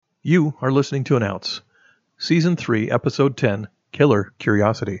You are listening to An Ounce, Season 3, Episode 10, Killer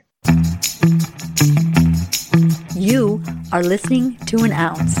Curiosity. You are listening to An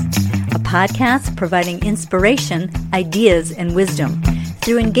Ounce, a podcast providing inspiration, ideas, and wisdom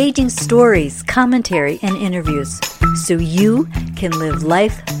through engaging stories, commentary, and interviews, so you can live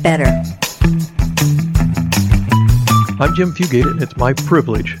life better. I'm Jim Fugate, and it's my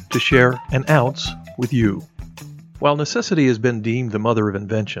privilege to share An Ounce with you. While necessity has been deemed the mother of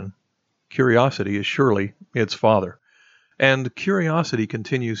invention, curiosity is surely its father. And curiosity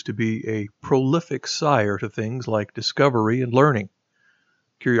continues to be a prolific sire to things like discovery and learning.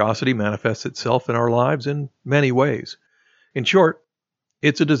 Curiosity manifests itself in our lives in many ways. In short,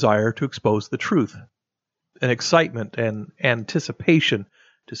 it's a desire to expose the truth, an excitement and anticipation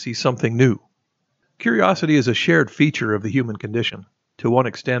to see something new. Curiosity is a shared feature of the human condition. To one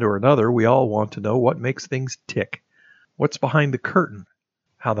extent or another, we all want to know what makes things tick. What's behind the curtain?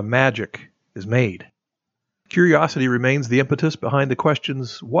 How the magic is made. Curiosity remains the impetus behind the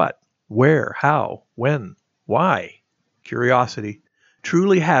questions what, where, how, when, why. Curiosity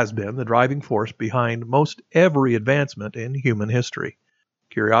truly has been the driving force behind most every advancement in human history.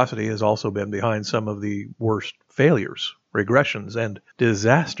 Curiosity has also been behind some of the worst failures, regressions, and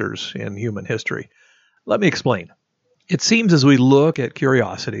disasters in human history. Let me explain. It seems as we look at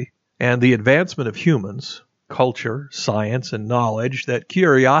curiosity and the advancement of humans, culture, science, and knowledge, that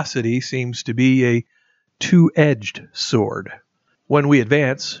curiosity seems to be a two-edged sword. When we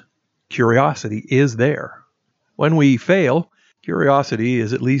advance, curiosity is there. When we fail, curiosity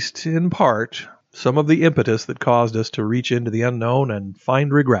is, at least in part, some of the impetus that caused us to reach into the unknown and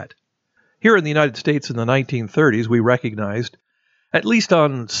find regret. Here in the United States in the 1930s, we recognized, at least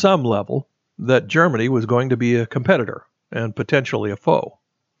on some level, that Germany was going to be a competitor and potentially a foe.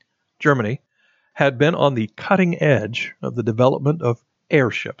 Germany had been on the cutting edge of the development of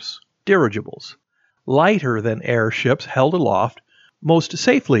airships, dirigibles, lighter than airships held aloft most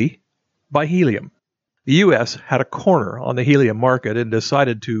safely by helium. The U.S. had a corner on the helium market and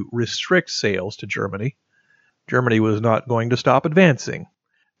decided to restrict sales to Germany. Germany was not going to stop advancing.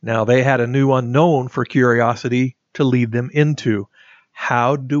 Now they had a new unknown for curiosity to lead them into.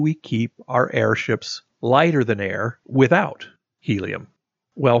 How do we keep our airships lighter than air without helium?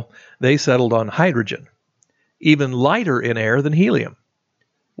 Well, they settled on hydrogen, even lighter in air than helium.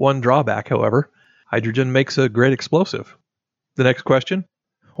 One drawback, however, hydrogen makes a great explosive. The next question,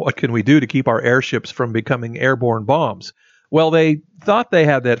 what can we do to keep our airships from becoming airborne bombs? Well, they thought they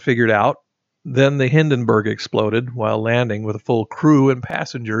had that figured out. Then the Hindenburg exploded while landing with a full crew and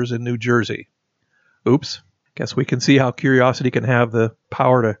passengers in New Jersey. Oops, guess we can see how curiosity can have the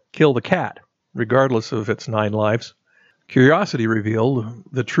power to kill the cat, regardless of its 9 lives. Curiosity revealed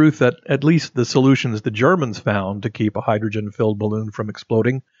the truth that at least the solutions the Germans found to keep a hydrogen-filled balloon from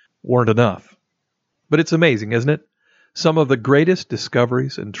exploding weren't enough. But it's amazing, isn't it? Some of the greatest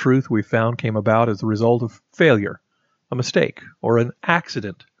discoveries and truth we found came about as a result of failure, a mistake, or an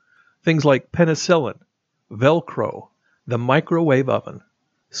accident. Things like penicillin, Velcro, the microwave oven,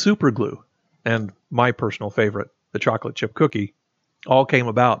 superglue, and my personal favorite, the chocolate chip cookie, all came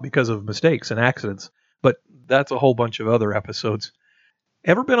about because of mistakes and accidents. But that's a whole bunch of other episodes.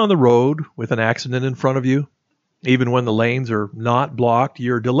 Ever been on the road with an accident in front of you? Even when the lanes are not blocked,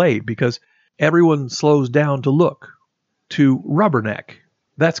 you're delayed because everyone slows down to look, to rubberneck.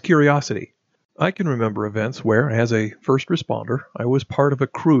 That's curiosity. I can remember events where, as a first responder, I was part of a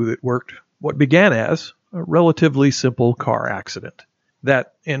crew that worked what began as a relatively simple car accident.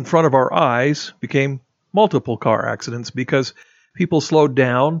 That, in front of our eyes, became multiple car accidents because people slowed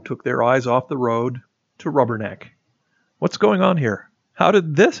down, took their eyes off the road, to rubberneck. What's going on here? How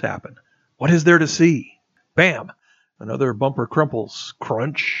did this happen? What is there to see? Bam! Another bumper crumples.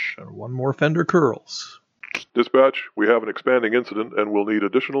 Crunch. And one more fender curls. Dispatch, we have an expanding incident and will need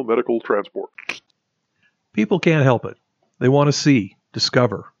additional medical transport. People can't help it. They want to see,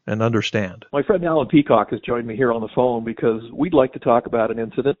 discover, and understand. My friend Alan Peacock has joined me here on the phone because we'd like to talk about an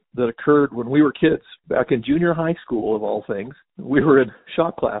incident that occurred when we were kids, back in junior high school, of all things. We were in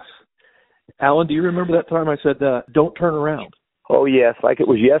shop class. Alan, do you remember that time I said, don't turn around? Oh, yes, like it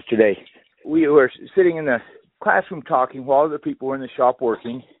was yesterday. We were sitting in the classroom talking while other people were in the shop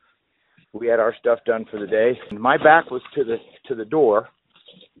working. We had our stuff done for the day. And my back was to the door,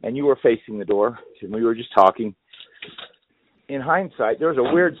 and you were facing the door, and we were just talking. In hindsight, there was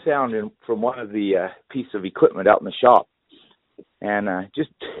a weird sound from one of the pieces of equipment out in the shop. And I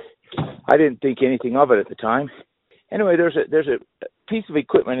didn't think anything of it at the time. Anyway, there's a piece of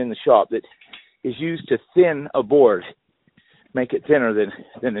equipment in the shop that is used to thin a board, make it thinner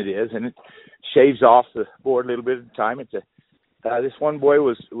than it is, and it shaves off the board a little bit at a time. It's a this one boy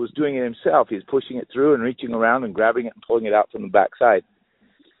was doing it himself. He was pushing it through and reaching around and grabbing it and pulling it out from the backside.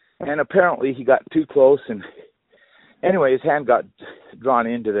 And apparently he got too close, and anyway, his hand got drawn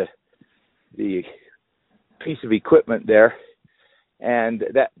into the piece of equipment there, and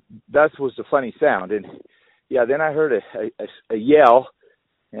that was the funny sound. And yeah, then I heard a yell,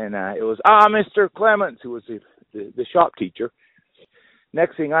 and it was Mr. Clements, who was the shop teacher.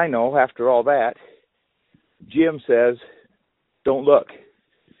 Next thing I know, after all that, Jim says, "Don't look,"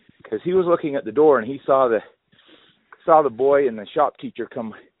 because he was looking at the door and he saw the boy and the shop teacher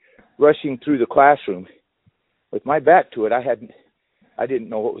come rushing through the classroom. With my back to it, I didn't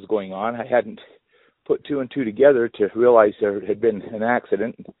know what was going on. I hadn't put two and two together to realize there had been an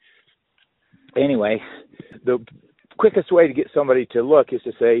accident. Anyway, the quickest way to get somebody to look is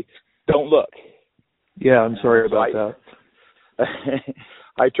to say, "Don't look." Yeah, I'm sorry about that.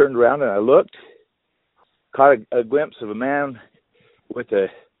 I turned around and I looked, caught a glimpse of a man with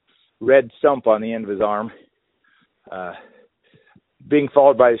a red stump on the end of his arm, being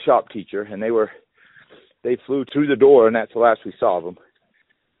followed by the shop teacher, and they flew through the door, and that's the last we saw of them.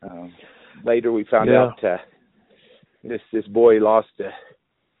 Later we found out this boy lost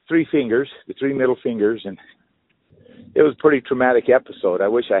 3 fingers, the 3 middle fingers, and it was a pretty traumatic episode. I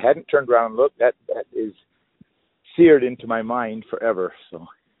wish I hadn't turned around and looked. That is seared into my mind forever. So,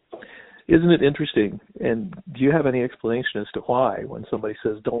 isn't it interesting? And do you have any explanation as to why, when somebody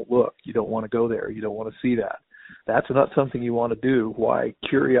says "don't look," you don't want to go there, you don't want to see that? That's not something you want to do. Why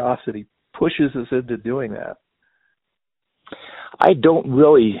curiosity pushes us into doing that? I don't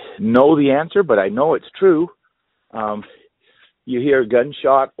really know the answer, but I know it's true. You hear a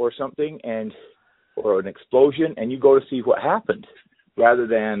gunshot or something, or an explosion, and you go to see what happened rather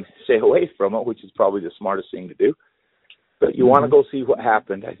than stay away from it, which is probably the smartest thing to do. But you want to go see what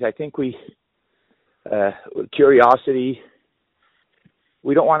happened. I think curiosity,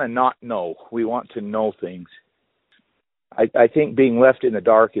 we don't want to not know. We want to know things. I think being left in the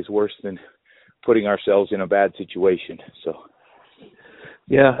dark is worse than putting ourselves in a bad situation. So,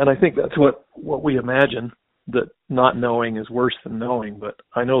 yeah, and I think that's what we imagine, that not knowing is worse than knowing. But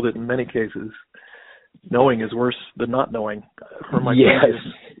I know that in many cases, knowing is worse than not knowing. From my previous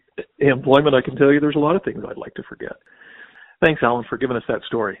employment, I can tell you there's a lot of things I'd like to forget. Thanks, Alan, for giving us that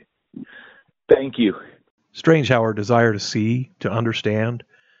story. Thank you. Strange how our desire to see, to understand,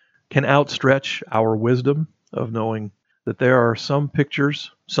 can outstretch our wisdom of knowing that there are some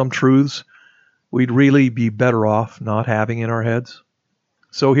pictures, some truths we'd really be better off not having in our heads.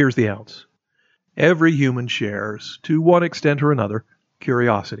 So here's the ounce. Every human shares, to one extent or another,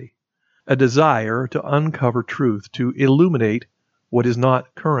 curiosity, a desire to uncover truth, to illuminate what is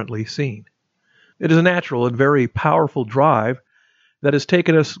not currently seen. It is a natural and very powerful drive that has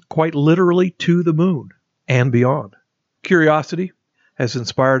taken us quite literally to the moon and beyond. Curiosity has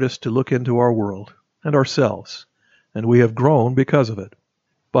inspired us to look into our world and ourselves, and we have grown because of it.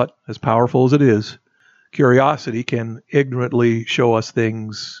 But as powerful as it is, curiosity can ignorantly show us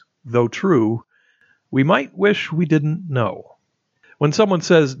things, though true, we might wish we didn't know. When someone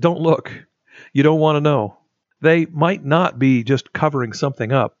says, "Don't look," you don't want to know. They might not be just covering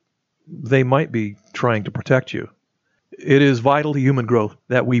something up. They might be trying to protect you. It is vital to human growth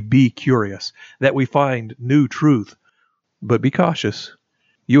that we be curious, that we find new truth. But be cautious.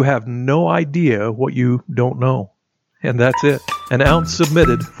 You have no idea what you don't know. And that's it. An ounce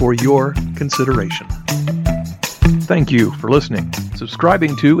submitted for your consideration. Thank you for listening,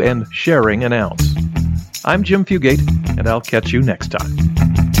 subscribing to, and sharing An Ounce. I'm Jim Fugate, and I'll catch you next time.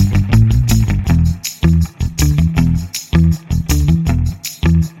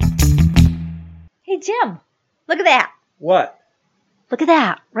 Hey, Jim, look at that. What? Look at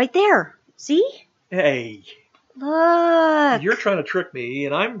that, right there. See? Hey, Look. you're trying to trick me,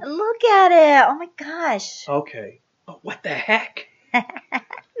 and I'm... Look at it. Oh, my gosh. Okay. Oh, what the heck?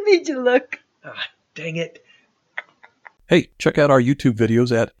 Made you look. Ah, dang it. Hey, check out our YouTube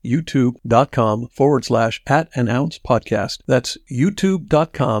videos at youtube.com/@an ounce podcast. That's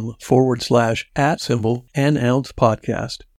youtube.com/@an ounce podcast.